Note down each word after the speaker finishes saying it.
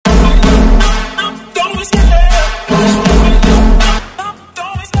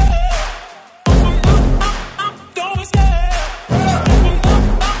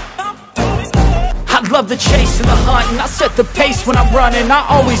set the pace when I'm running. I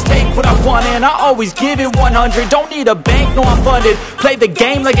always take what I want and I always give it 100. Don't need a bank, no I'm funded. Play the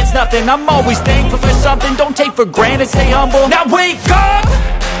game like it's nothing. I'm always thankful for something. Don't take for granted, stay humble. Now wake up!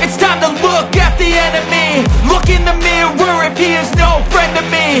 It's time to look at the enemy. Look in the mirror if he is no friend to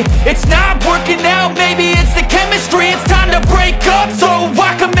me.